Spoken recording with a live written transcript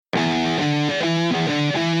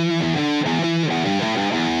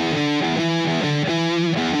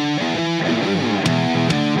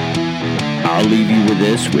I'll leave you with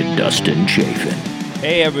this with Dustin Chafin.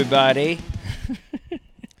 Hey, everybody.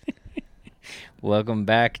 Welcome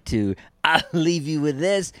back to I'll Leave You With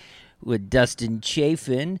This with Dustin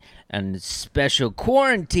Chafin and a special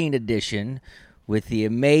quarantine edition with the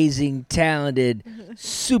amazing, talented,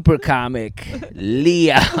 super comic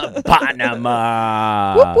Leah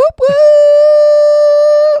Panama. Whoop, whoop,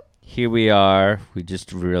 whoop. Here we are. We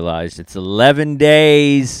just realized it's 11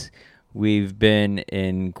 days we've been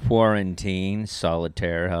in quarantine,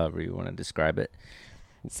 solitaire, however you want to describe it.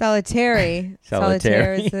 Solitary. Solitary.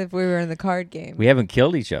 Solitaire as if we were in the card game. We haven't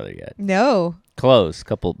killed each other yet. No. Couple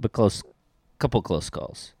close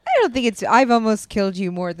calls. I don't think it's... I've almost killed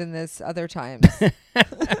you more than this other times.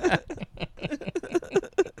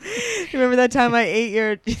 Remember that time I ate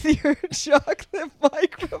your chocolate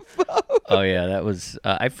microphone? Oh, yeah, that was...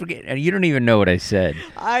 I forget. And you don't even know what I said.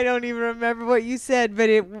 I don't even remember what you said, but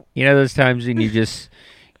it... You know those times when you just...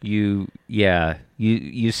 You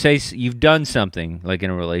say you've done something, like in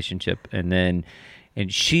a relationship, and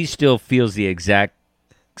she still feels the exact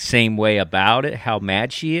same way about it, how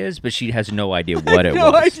mad she is, but she has no idea what it was.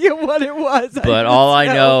 No idea what it was. But all I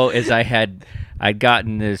know is I'd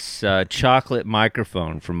gotten this chocolate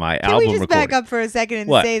microphone from my album recording. Can we just back up for a second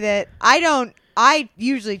and say that I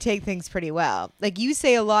usually take things pretty well. Like, you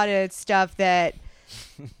say a lot of stuff that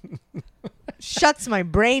shuts my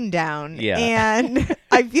brain down. Yeah. And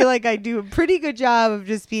I feel like I do a pretty good job of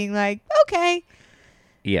just being like, okay.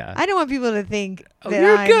 Yeah. I don't want people to think that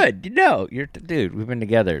you're good. No, dude, we've been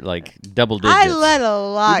together like double digits. I let a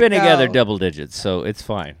lot We've been go. together double digits, so it's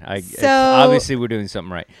fine. Obviously we're doing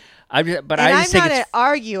something right. I'm not an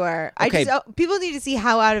arguer. Okay. People need to see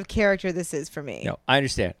how out of character this is for me. No, I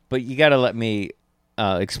understand. But you got to let me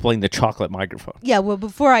explain the chocolate microphone. Yeah, well,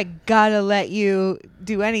 before I got to let you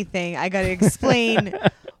do anything, I got to explain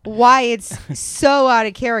why it's so out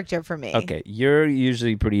of character for me. Okay, you're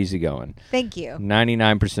usually pretty easygoing. Thank you.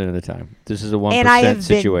 99% of the time. This is a 1% and I have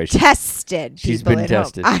situation. Been tested. She's been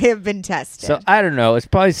tested. I have been tested. So I don't know. It's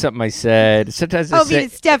probably something I said. Sometimes I say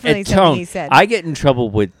it's definitely something he said. I get in trouble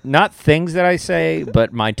with not things that I say,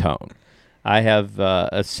 but my tone. I have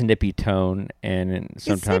a snippy tone, and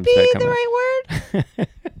sometimes is that snippy comes the right word?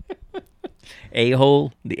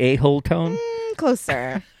 A-hole, the A-hole tone.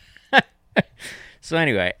 Closer. So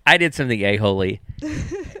anyway, I did something a-holy,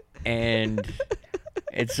 and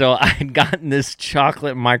so I had gotten this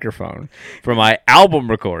chocolate microphone for my album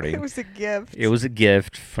recording. It was a gift. It was a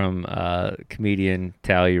gift from comedian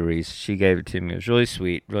Talia Reese. She gave it to me. It was really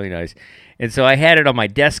sweet, really nice. And so I had it on my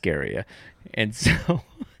desk area, and so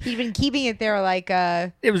he'd been keeping it there like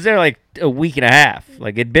it was there like a week and a half.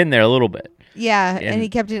 Like it'd been there a little bit. Yeah, and he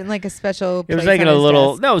kept it in like a special place. It was like in on a his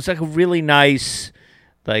little. desk. No, it's like a really nice.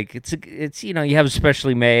 Like it's you have it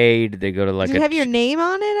specially made. They go to like Did it have your name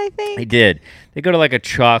on it? I think they did. They go to like a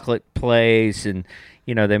chocolate place, and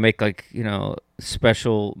they make like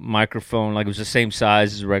special microphone. Like it was the same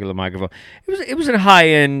size as a regular microphone. It was a high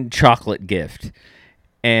end chocolate gift,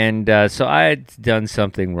 and so I had done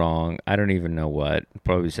something wrong. I don't even know what.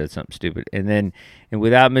 Probably said something stupid, and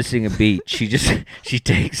without missing a beat, she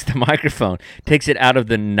takes the microphone, takes it out of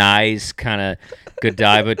the nice kind of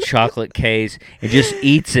Godiva chocolate case, and just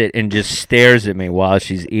eats it and just stares at me while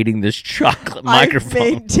she's eating this chocolate microphone. I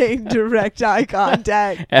maintained direct eye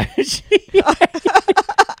contact. I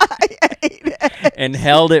ate it. And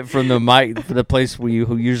held it from the place where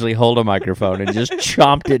you usually hold a microphone, and just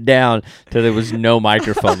chomped it down till there was no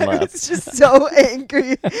microphone left. I was just so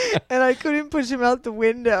angry, and I couldn't push him out the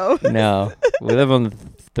window. No, we live on the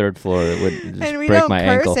third floor. It would just and we break don't my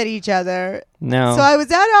curse ankle. at each other. No. So I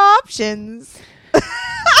was out of options.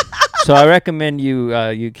 So I recommend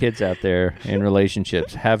you kids out there in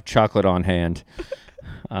relationships, have chocolate on hand.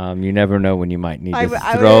 You never know when you might need to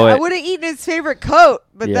throw it. I would have eaten his favorite coat,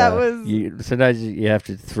 but that was... sometimes you have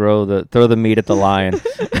to throw the meat at the lion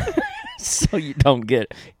so you don't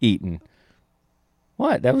get eaten.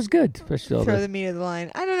 What? That was good. Throw the meat at the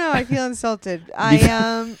lion. I don't know. I feel insulted.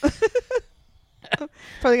 I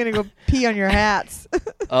probably going to go pee on your hats.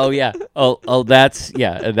 Oh, yeah. Oh, that's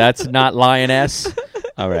not lioness.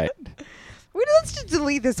 All right. Let's just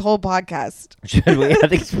delete this whole podcast. Should we? I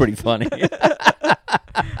think it's pretty funny.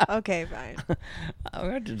 Okay, fine. We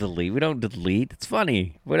have to delete. We don't delete. It's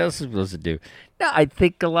funny. What else is supposed to do? No, I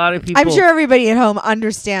think a lot of people... I'm sure everybody at home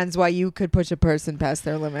understands why you could push a person past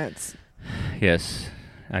their limits. Yes,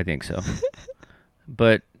 I think so.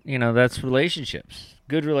 But, that's relationships.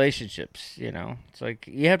 Good relationships, It's like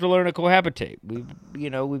you have to learn to cohabitate. We've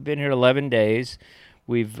been here 11 days.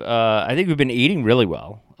 I think we've been eating really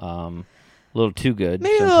well. A little too good.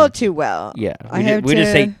 Maybe a sometimes. little too well. Yeah, I have we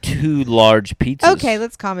just to- ate 2 large pizzas. Okay,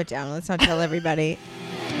 let's calm it down. Let's not tell everybody.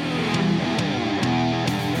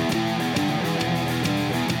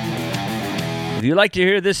 If you'd like to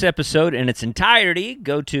hear this episode in its entirety,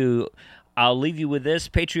 go to I'll Leave You With This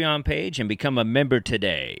Patreon page and become a member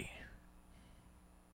today.